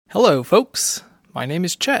Hello, folks. My name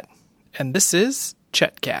is Chet, and this is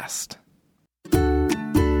Chetcast.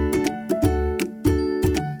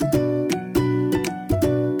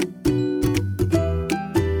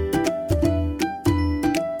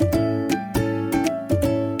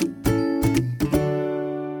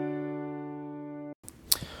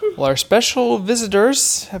 Well, our special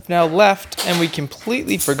visitors have now left, and we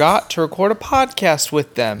completely forgot to record a podcast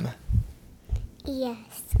with them. Yes.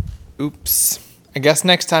 Oops. I guess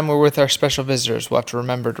next time we're with our special visitors, we'll have to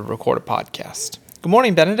remember to record a podcast. Good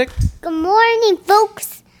morning, Benedict. Good morning,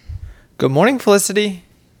 folks. Good morning, Felicity.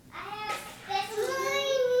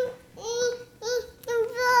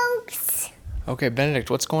 Folks. Okay, Benedict,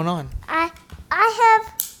 what's going on?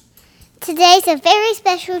 Today's a very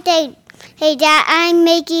special day. Hey, Dad,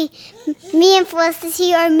 me and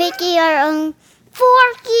Felicity are making our own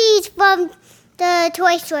Forkies from the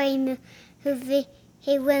Toy Story movie.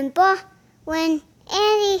 When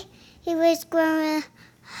Andy was growing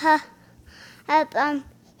up,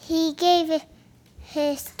 he gave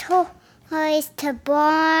his toys to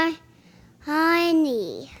Barney.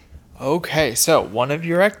 Okay, so one of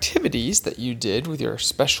your activities that you did with your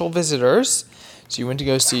special visitors, so you went to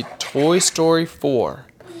go see Toy Story 4.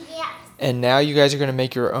 Yes. And now you guys are going to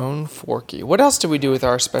make your own Forky. What else did we do with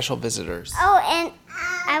our special visitors? Oh, and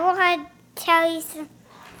I want to tell you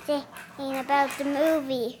something about the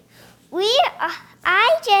movie.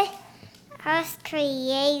 I just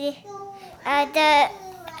created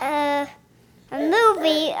a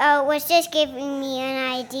movie was just giving me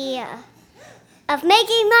an idea of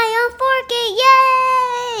making my own Forky.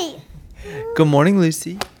 Yay! Good morning,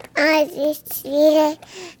 Lucy. I just did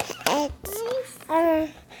it.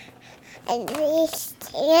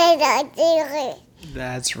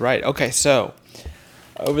 That's right. Okay, so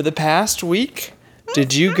over the past week,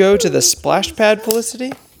 did you go to the splash pad,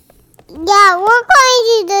 Felicity? Yeah, we're going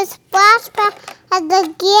to do the splash pad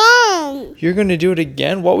again. You're going to do it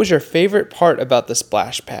again? What was your favorite part about the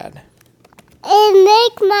splash pad? It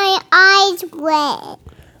make my eyes red.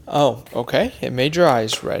 Oh, okay. It made your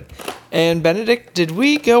eyes red. And Benedict, did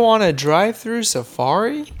we go on a drive-through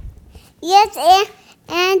safari? Yes,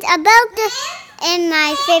 and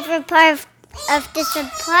my favorite part of the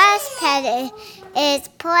splash pad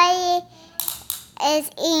is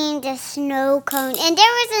eating the snow cone. And there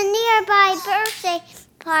was a nearby birthday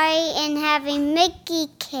party and having Mickey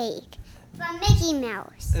cake from Mickey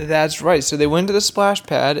Mouse. That's right. So they went to the splash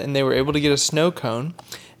pad and they were able to get a snow cone.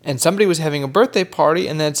 And somebody was having a birthday party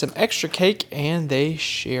and they had some extra cake and they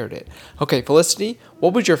shared it. Okay, Felicity,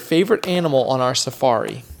 what was your favorite animal on our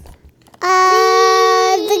safari?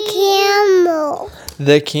 The camel.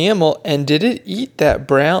 The camel. And did it eat that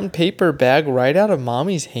brown paper bag right out of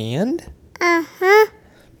Mommy's hand? Uh-huh.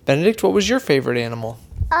 Benedict, what was your favorite animal?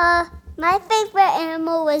 My favorite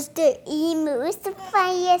animal was the emu. It's the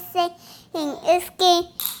funniest thing. It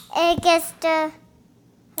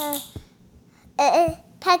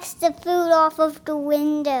pecks the food off of the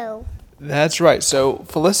window. That's right. So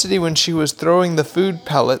Felicity, when she was throwing the food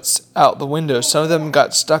pellets out the window, some of them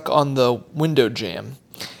got stuck on the window jamb.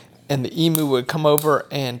 And the emu would come over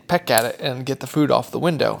and peck at it and get the food off the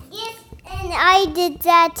window. Yes, and I did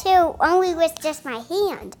that too, only with just my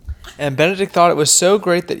hand. And Benedict thought it was so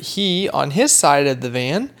great that he, on his side of the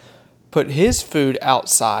van, put his food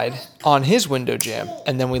outside on his window jamb,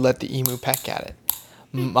 and then we let the emu peck at it.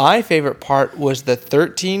 My favorite part was the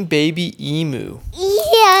 13 baby emu.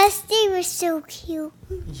 Yes, they were so cute.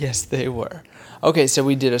 Yes, they were. Okay, so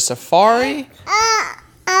we did a safari.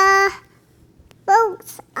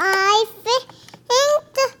 Folks, I think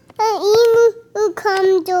the emu who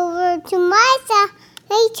comes over to my side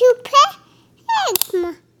to pet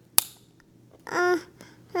me.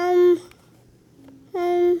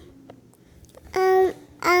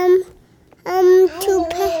 To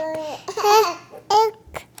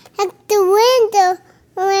at the window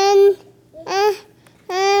when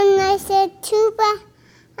and I said too bad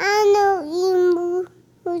I know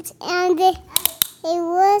emus and it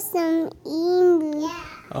was some emu.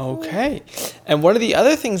 Okay. And one of the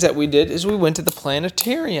other things that we did is we went to the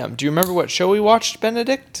planetarium. Do you remember what show we watched,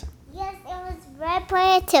 Benedict? Yes, it was Red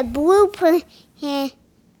Planet to Blue Planet, and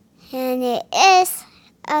it's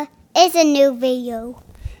a new video.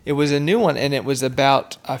 It was a new one, and it was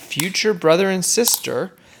about a future brother and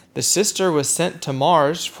sister. The sister was sent to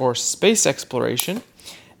Mars for space exploration,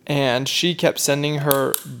 and she kept sending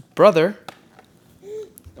her brother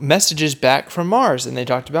messages back from Mars, and they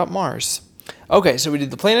talked about Mars. Okay, so we did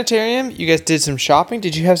the planetarium. You guys did some shopping.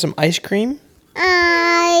 Did you have some ice cream?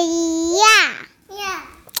 Yeah.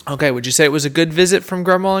 Okay, would you say it was a good visit from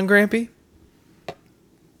Grandma and Grampy?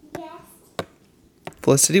 Yes.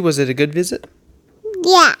 Felicity, was it a good visit?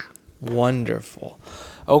 Yeah. Wonderful.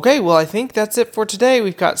 Okay, well, I think that's it for today.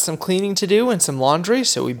 We've got some cleaning to do and some laundry,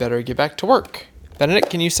 so we better get back to work. Benedict,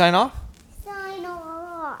 can you sign off? Sign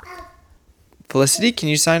off. Felicity, can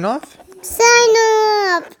you sign off? Sign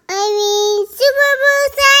off. Super Bowl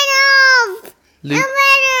sign off.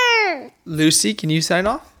 Letter. Lucy, can you sign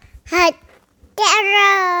off?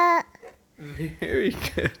 Very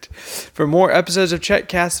good. For more episodes of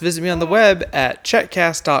Chetcast, visit me on the web at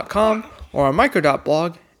chetcast.com or on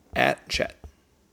micro.blog at Chet.